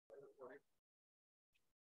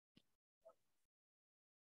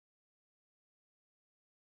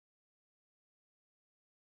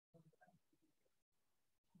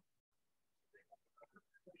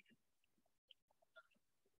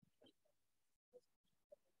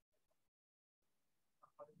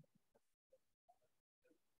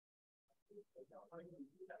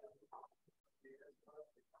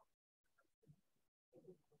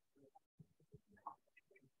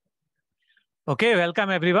Okay,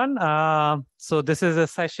 welcome everyone. So this is a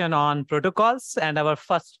session on protocols, and our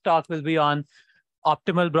first talk will be on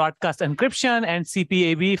optimal broadcast encryption and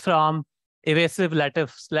CP-ABE from Evasive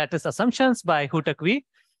Lattice Assumptions by Hoeteck Wee.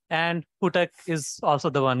 And Hoeteck is also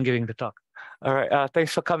the one giving the talk. All right,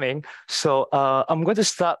 thanks for coming. So I'm going to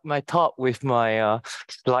start my talk with my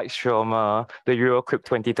slides from the Eurocrypt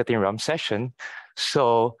 2013 RAM session.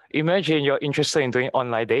 So imagine you're interested in doing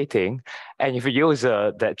online dating, and if a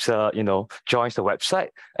user that joins the website,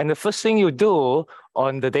 and the first thing you do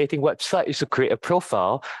on the dating website is to create a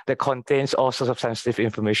profile that contains all sorts of sensitive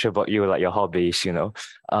information about you, like your hobbies,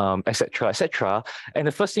 et cetera, et cetera. And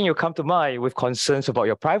the first thing you come to mind with concerns about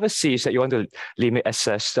your privacy is that you want to limit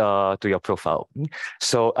access to your profile.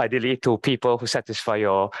 So ideally to people who satisfy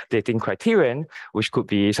your dating criterion, which could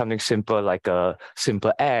be something simple like a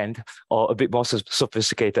simple AND or a bit more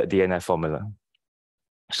sophisticated DNF formula.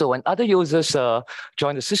 So when other users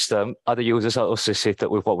join the system, other users are associated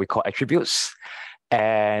with what we call attributes.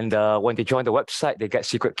 And when they join the website, they get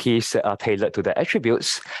secret keys that are tailored to their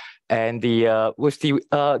attributes. And the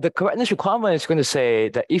correctness requirement is going to say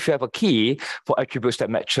that if you have a key for attributes that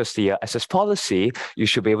matches the access policy, you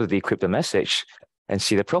should be able to decrypt the message and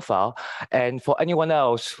see the profile. And for anyone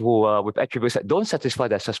else who with attributes that don't satisfy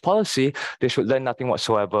the access policy, they should learn nothing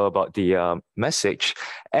whatsoever about the message.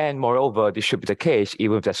 And moreover, this should be the case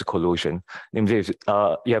even if there's a collusion. Namely, if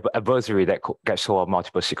you have an adversary that gets hold of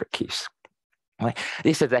multiple secret keys. Right.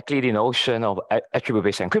 This is exactly the notion of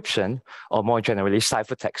attribute-based encryption, or more generally,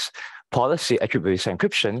 ciphertext policy attribute-based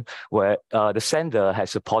encryption, where the sender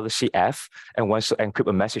has a policy F and wants to encrypt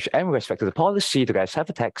a message and with respect to the policy to get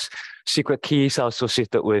ciphertext. Secret keys are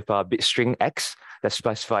associated with bit string X that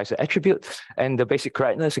specifies the attribute. And the basic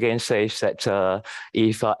correctness again says that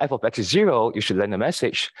if f of x is 0, you should learn the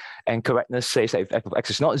message. And correctness says that if f of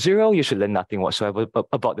x is not 0, you should learn nothing whatsoever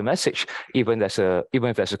about the message, even if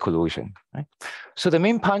there's a collusion. Right? So the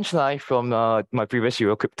main punchline from my previous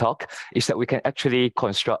Eurocrypt talk is that we can actually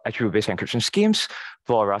construct attribute-based encryption schemes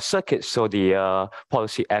for our circuits. So the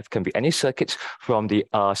policy F can be any circuits from the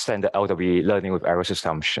standard LW learning with errors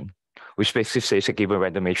assumption, which basically says a given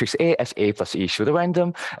random matrix A as A plus E pseudo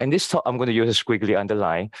random. And this talk, I'm going to use a squiggly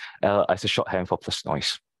underline as a shorthand for plus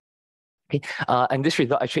noise. Okay. And this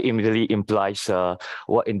result actually immediately implies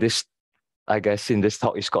what in this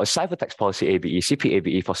talk is called a ciphertext policy ABE,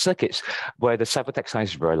 CP-ABE for circuits, where the ciphertext size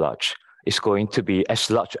is very large. It's going to be as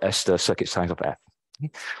large as the circuit size of F.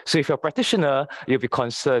 So if you're a practitioner, you'll be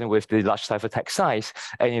concerned with the large ciphertext size.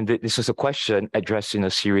 And this was a question addressed in a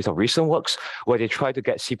series of recent works where they try to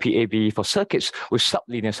get CP-ABE for circuits with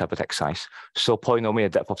sublinear ciphertext size. So polynomial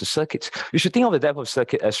depth of the circuit. You should think of the depth of the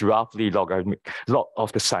circuit as roughly log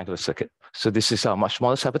of the size of the circuit. So this is a much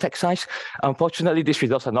smaller ciphertext size. Unfortunately, these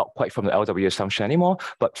results are not quite from the LW assumption anymore,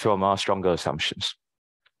 but from stronger assumptions.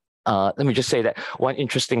 Let me just say that one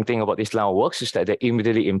interesting thing about these line of works is that they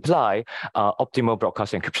immediately imply optimal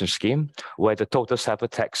broadcast encryption scheme, where the total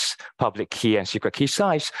ciphertext public key and secret key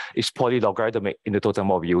size is polylogarithmic in the total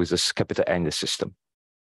number of users, capital N, in the system.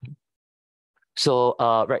 So,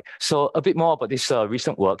 So a bit more about this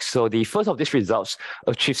recent work. So the first of these results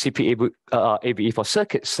achieved CP-ABE for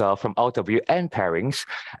circuits from RW and pairings,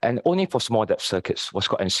 and only for small depth circuits, what's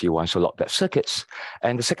called NC1, so log depth circuits.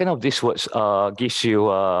 And the second of these works gives you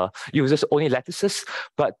users only lattices,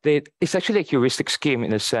 but it's actually a heuristic scheme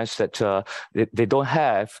in the sense that they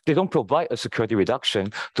don't provide a security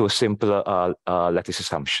reduction to a simpler lattice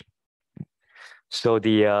assumption. So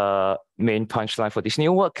the main punchline for this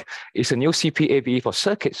new work is a new CP-ABE for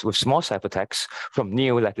circuits with small ciphertext from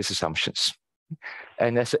new lattice assumptions.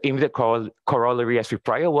 And as an immediate corollary as with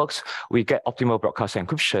prior works, we get optimal broadcast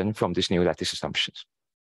encryption from these new lattice assumptions.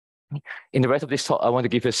 In the rest of this talk, I want to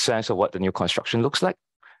give you a sense of what the new construction looks like.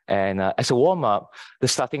 And as a warm-up, the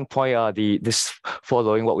starting point are this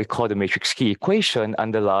following what we call the matrix key equation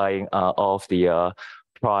underlying of the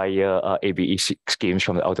prior ABE schemes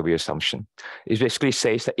from the LW assumption. It basically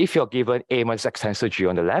says that if you're given A minus X tensor G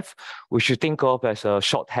on the left, which you think of as a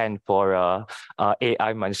shorthand for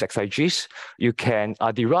AI minus XIGs, you can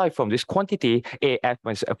derive from this quantity AF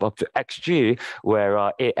minus F up to XG, where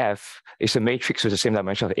AF is a matrix with the same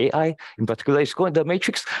dimension of AI. In particular, it's going,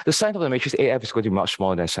 the sign of the matrix AF is going to be much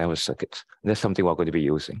smaller than sign of the circuit. That's something we're going to be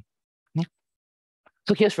using.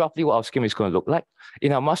 So here's roughly what our scheme is going to look like.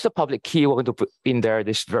 In our master public key, we're going to put in there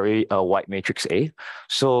this very wide matrix A.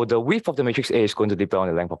 So the width of the matrix A is going to depend on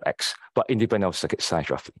the length of X, but independent of circuit size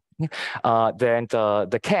roughly. Then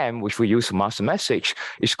the CAM, which we use master message,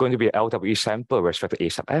 is going to be an LWE sample with respect to A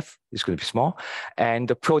sub F. It's going to be small. And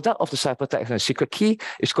the product of the ciphertext and the secret key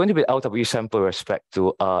is going to be an LWE sample with respect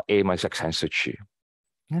to A minus X tensor G.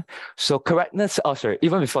 So correctness,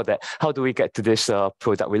 even before that, how do we get to this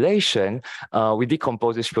product relation? We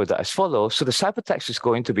decompose this product as follows. So the ciphertext is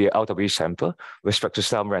going to be an LW sample with respect to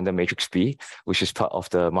some random matrix B, which is part of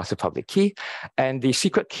the master public key. And the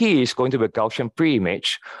secret key is going to be a Gaussian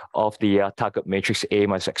pre-image of the target matrix A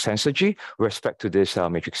minus X tensor G with respect to this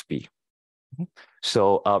matrix B.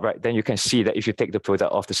 So then you can see that if you take the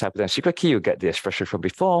product of the ciphertext and secret key, you get the expression from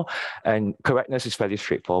before, and correctness is fairly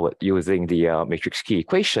straightforward using the matrix key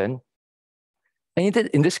equation. And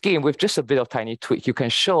in this scheme, with just a bit of tiny tweak, you can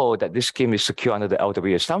show that this scheme is secure under the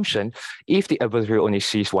LW assumption if the adversary only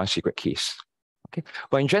sees one secret keys. Okay.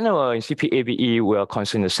 But in general, in CP-ABE, we are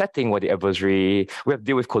considering a setting where the adversary, we have to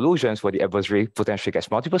deal with collusions where the adversary potentially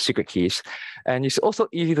gets multiple secret keys. And it's also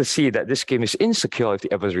easy to see that this scheme is insecure if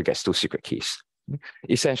the adversary gets two secret keys.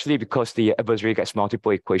 Essentially because the adversary gets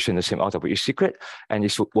multiple equations in the same LW secret, and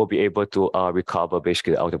it will be able to recover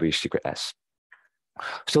basically the LW secret S.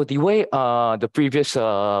 So the way the previous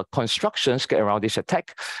constructions get around this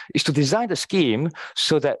attack is to design the scheme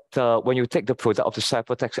so that when you take the product of the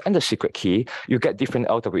ciphertext and the secret key, you get different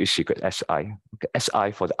LW secret SI,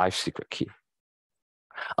 SI for the I secret key.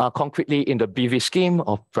 Concretely, in the BV scheme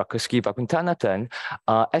of Brakarsky-Vakunthanatan,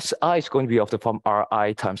 SI is going to be of the form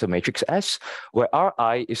Ri times the matrix S, where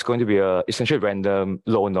Ri is going to be a essentially random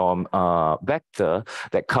low norm vector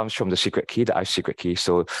that comes from the secret key, the I secret key.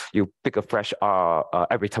 So you pick a fresh R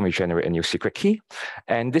every time you generate a new secret key.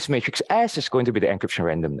 And this matrix S is going to be the encryption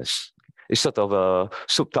randomness. It's sort of a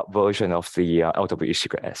souped up version of the LW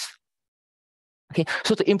secret S. Okay,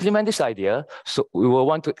 so to implement this idea, so we will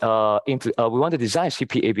want to design a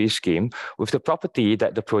CP-ABE scheme with the property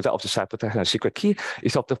that the product of the ciphertext and the secret key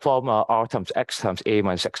is of the form R times X times A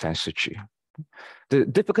minus X tensor G. The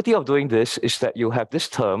difficulty of doing this is that you have this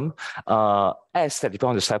term S that depends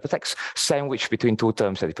on the ciphertext sandwiched between two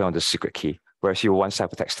terms that depend on the secret key, whereas you want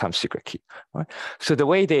ciphertext times secret key. Right? So the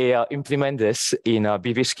way they implement this in a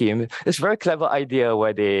BV scheme is a very clever idea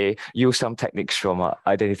where they use some techniques from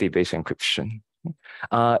identity-based encryption.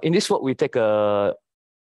 In this work, we take a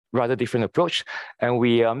rather different approach, and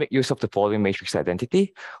we make use of the following matrix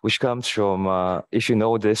identity, which comes from, if you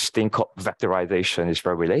know this thing called vectorization, is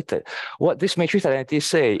very related. What this matrix identity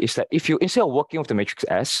say is that if you, instead of working with the matrix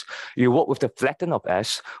S, you work with the flatten of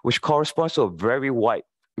S, which corresponds to a very wide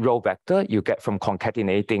row vector you get from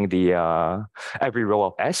concatenating the every row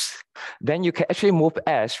of S, then you can actually move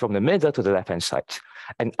S from the middle to the left-hand side,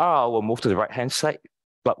 and R will move to the right-hand side,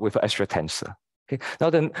 but with an extra tensor. Okay. Now,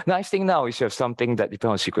 the nice thing now is you have something that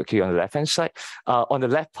depends on secret key on the left-hand side, on the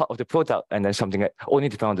left part of the product, and then something that only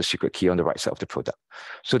depends on the secret key on the right side of the product.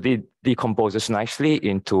 So they decomposes nicely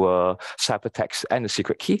into a ciphertext and the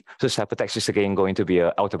secret key. So the ciphertext is again going to be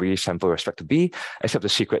a LW sample with respect to B, except the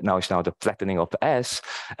secret now is now the flattening of the S,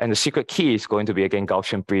 and the secret key is going to be again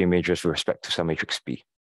Gaussian pre-images with respect to some matrix B.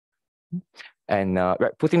 And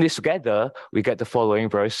putting this together, we get the following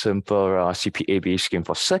very simple CP-ABE scheme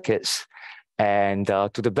for circuits. And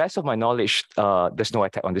to the best of my knowledge, there's no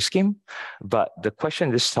attack on the scheme. But the question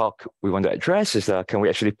in this talk we want to address is, can we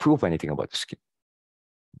actually prove anything about the scheme?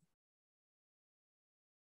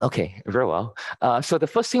 Okay, very well. So the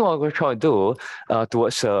first thing we're going to try to do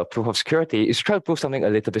towards proof of security is try to prove something a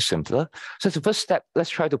little bit simpler. So the first step,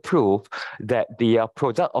 let's try to prove that the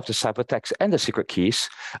product of the ciphertext and the secret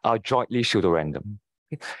keys are jointly pseudorandom.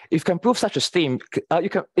 If you can prove such a statement,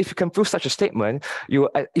 if you can prove such a statement, you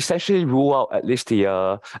essentially rule out at least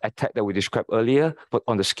the attack that we described earlier, but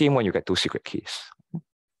on the scheme when you get two secret keys.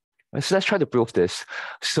 So let's try to prove this.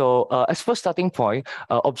 So as first starting point,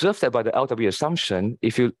 observe that by the LW assumption,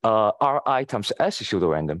 if you Ri times S is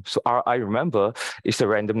pseudorandom. So Ri, remember, is the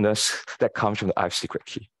randomness that comes from the I secret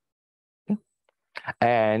key.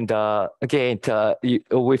 And again,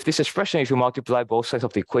 with this expression, if you multiply both sides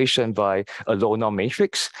of the equation by a low norm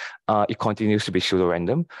matrix, it continues to be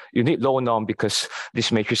pseudorandom. You need low norm because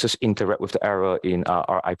these matrices interact with the error in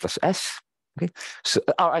Ri plus S. Okay, so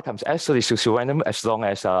Ri times S, so this is pseudorandom as long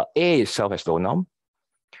as A itself has low norm,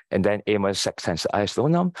 and then A minus X times I has low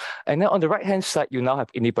norm. And then on the right-hand side, you now have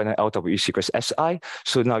independent LW secrets SI.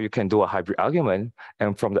 So now you can do a hybrid argument.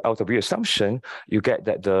 And from the LW assumption, you get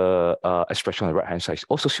that the expression on the right-hand side is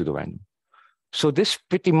also pseudorandom. So this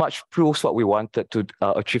pretty much proves what we wanted to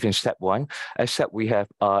achieve in step 1, except we have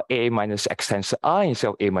A minus X tensor I instead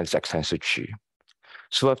of A minus X tensor G.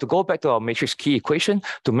 So we have to go back to our matrix key equation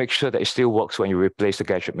to make sure that it still works when you replace the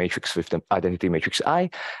gadget matrix with the identity matrix I.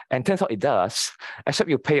 And turns out it does, except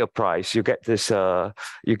you pay a price. You get this,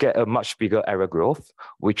 you get a much bigger error growth,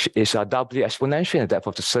 which is doubly exponential in the depth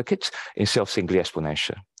of the circuit instead of singly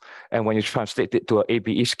exponential. And when you translate it to an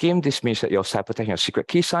ABE scheme, this means that your ciphertext and your secret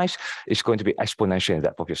key size is going to be exponential in the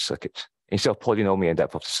depth of your circuit instead of polynomial in the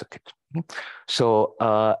depth of the circuit. So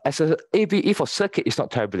as an ABE for circuit, it's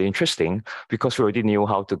not terribly interesting because we already knew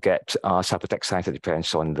how to get ciphertext size that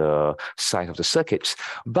depends on the size of the circuits.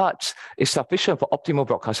 But it's sufficient for optimal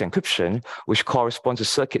broadcast encryption, which corresponds to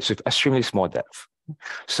circuits with extremely small depth.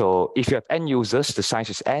 So if you have n users, the size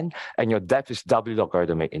is n, and your depth is doubly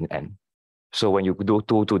logarithmic in n. So when you do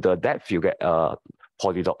 2 to the depth, you get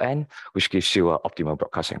poly log n, which gives you optimal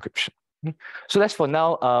broadcast encryption. So that's for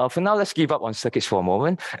now. For now, let's give up on circuits for a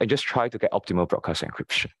moment and just try to get optimal broadcast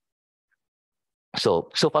encryption.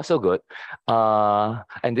 So far, so good.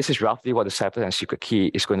 And this is roughly what the ciphertext and secret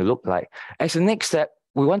key is going to look like. As the next step,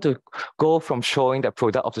 we want to go from showing the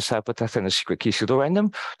product of the ciphertext and the secret key is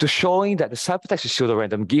pseudorandom to showing that the ciphertext is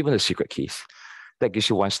pseudorandom given the secret keys. That gives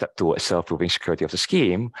you one step towards proving security of the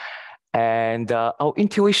scheme. And our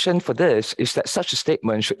intuition for this is that such a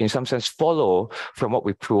statement should in some sense follow from what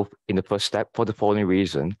we proved in the first step for the following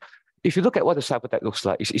reason. If you look at what the ciphertext looks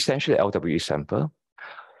like, it's essentially LWE sample.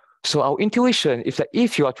 So our intuition is that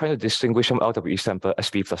if you are trying to distinguish from LWE sample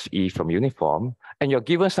as P plus E from uniform, and you're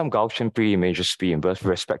given some Gaussian pre-images P inverse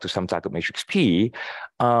with respect to some target matrix P,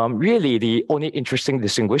 really the only interesting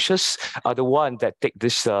distinguishers are the one that take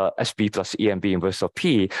this SP plus E and B inverse of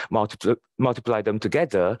P, multiply them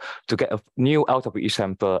together to get a new LWE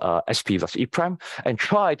sample SP plus E prime, and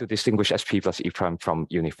try to distinguish SP plus E prime from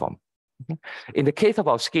uniform. In the case of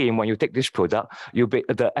our scheme, when you take this product,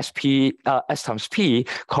 the S times P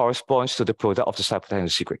corresponds to the product of the ciphertext and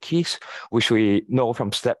the secret keys, which we know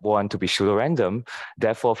from step 1 to be pseudorandom.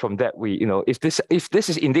 Therefore, from that, if this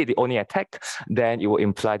is indeed the only attack, then it will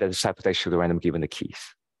imply that the ciphertext is pseudorandom given the keys.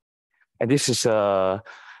 And this is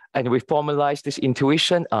and we formalize this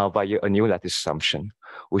intuition via a new lattice assumption,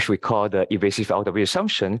 which we call the evasive LW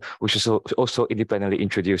assumption, which is also independently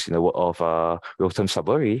introduced in the work of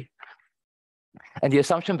Rotem-Saburi. And the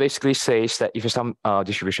assumption basically says that if you have some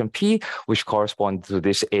distribution P, which corresponds to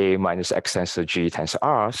this A minus X tensor G tensor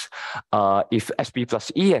Rs, if SP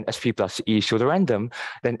plus E and SP plus E is pseudorandom,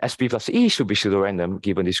 then SP plus E should be pseudorandom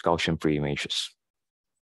given these Gaussian pre-images.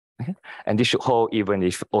 Okay? And this should hold even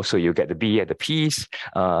if also you get the B and the P's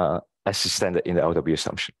as standard in the LW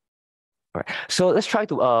assumption. All right. So let's try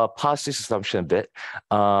to parse this assumption a bit.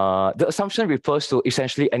 The assumption refers to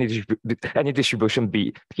essentially any distribution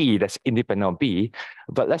P that's independent of B.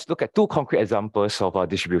 But let's look at 2 concrete examples of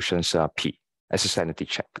distributions P as a sanity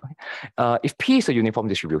check. If P is a uniform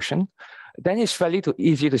distribution, then it's fairly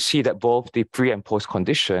easy to see that both the pre and post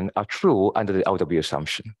condition are true under the LW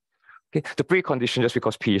assumption. Okay. The pre-condition just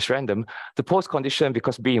because P is random, the post-condition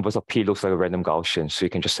because B inverse of P looks like a random Gaussian, so you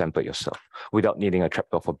can just sample yourself without needing a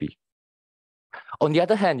trapdoor for B. On the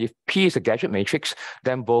other hand, if P is a gadget matrix,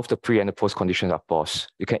 then both the pre and the post conditions are false.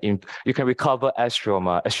 You can recover S from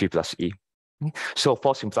S3 plus E. So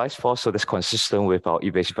false implies false, so that's consistent with our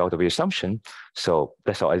evasive LW assumption. So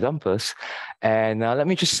that's our examples. And let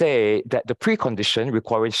me just say that the precondition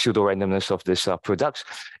requiring pseudo-randomness of this products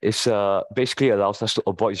is basically allows us to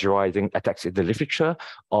avoid zeroizing attacks in the literature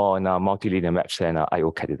on multilinear maps and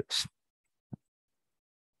IO candidates.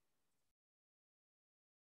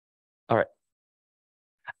 All right.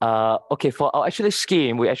 Okay, for our actual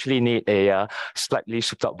scheme, we actually need a slightly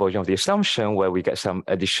souped up version of the assumption where we get some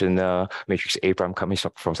additional matrix A prime coming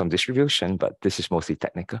from some distribution, but this is mostly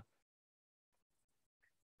technical.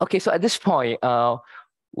 Okay, so at this point,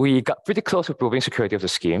 we got pretty close to proving security of the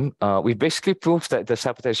scheme. We basically proved that the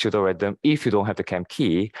ciphertext is pseudo-random if you don't have the CAM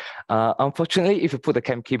key. Unfortunately, if you put the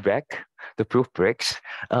CAM key back, the proof breaks.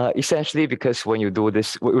 Essentially, because when you do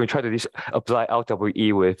this, when we try to apply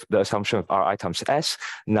LWE with the assumption of Ri times S,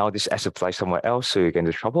 now this S applies somewhere else, so you get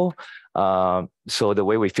into trouble. So the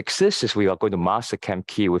way we fix this is we are going to mask the CAM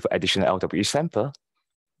key with additional LWE sample.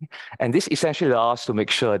 And this essentially allows us to make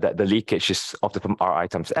sure that the leakage is of the form Ri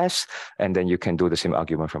times S, and then you can do the same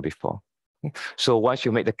argument from before. So once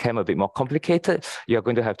you make the CAM a bit more complicated, you're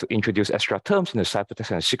going to have to introduce extra terms in the ciphertext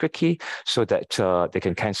and the secret key so that they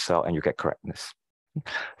can cancel out and you get correctness.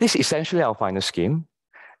 This is essentially our final scheme.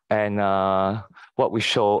 And what we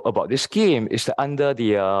show about this scheme is that under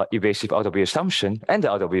the evasive out-of-band assumption and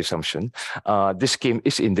the out-of-band assumption, this scheme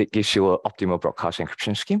is indeed gives you an optimal broadcast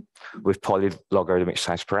encryption scheme with polylogarithmic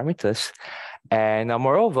size parameters. And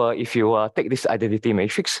moreover, if you take this identity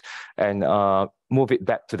matrix and move it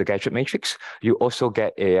back to the gadget matrix, you also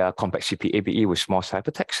get a compact CP-ABE with small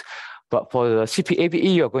ciphertext. But for the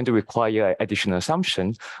CP-ABE, you're going to require an additional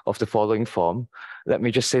assumption of the following form. Let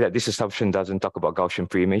me just say that this assumption doesn't talk about Gaussian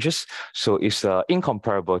preimages, so it's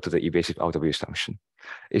incomparable to the evasive out-of-band assumption.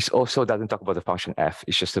 It also doesn't talk about the function f.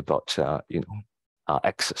 It's just about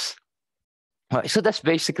x's. All right, so that's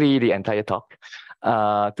basically the entire talk.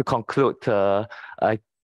 To conclude,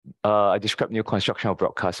 I described new construction of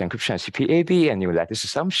broadcast encryption, CP-ABE, and new lattice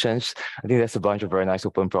assumptions. I think that's a bunch of very nice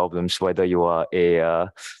open problems, whether you are a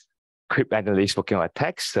crypt analyst working on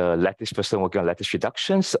text, a lattice person working on lattice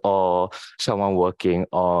reductions, or someone working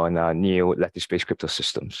on new lattice-based crypto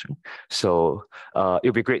systems. So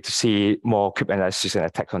it'll be great to see more crypt analysis and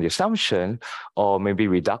attacks on the assumption, or maybe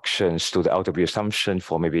reductions to the out-of-band assumption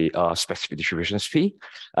for maybe specific distributions fee,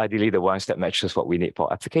 ideally the ones that matches what we need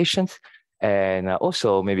for applications. And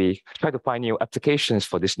also maybe try to find new applications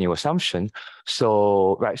for this new assumption.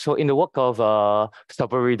 So, so in the work of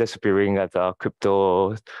Sabari that's appearing at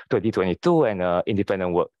Crypto 2022 and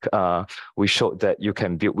independent work, we showed that you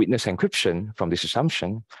can build witness encryption from this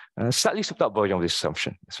assumption, slightly souped up version of this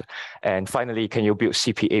assumption. And finally, can you build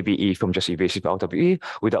CP-ABE from just evasive out-of-band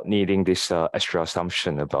without needing this extra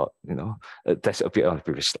assumption about, that's appeared on the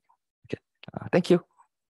previous slide. Okay, thank you.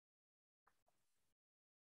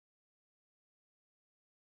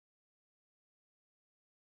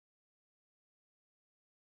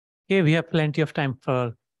 Okay, we have plenty of time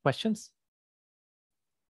for questions.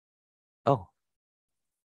 Oh.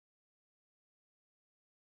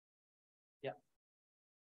 Yeah.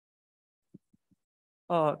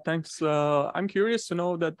 Thanks. I'm curious to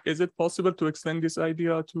know that is it possible to extend this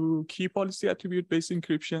idea to key policy attribute-based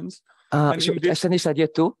encryptions? So extend this idea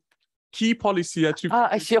to? Key policy attribute.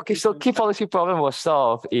 I see. Okay, so key policy problem was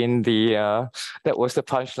solved in the, that was the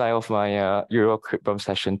punchline of my Eurocrypt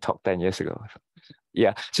session talk 10 years ago.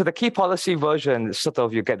 Yeah, so the key policy version, sort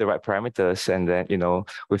of you get the right parameters, and then,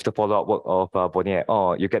 with the follow-up work of Bonnier et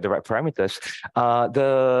al., you get the right parameters.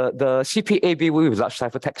 The CP-ABE with large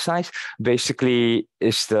ciphertext size basically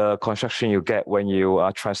is the construction you get when you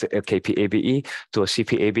translate a KP-ABE to a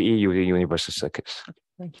CP-ABE using universal circuits.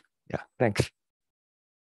 Thank you. Yeah, thanks.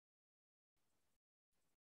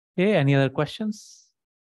 Okay, any other questions?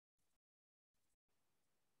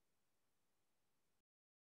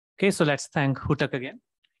 Okay, so let's thank Hoeteck again.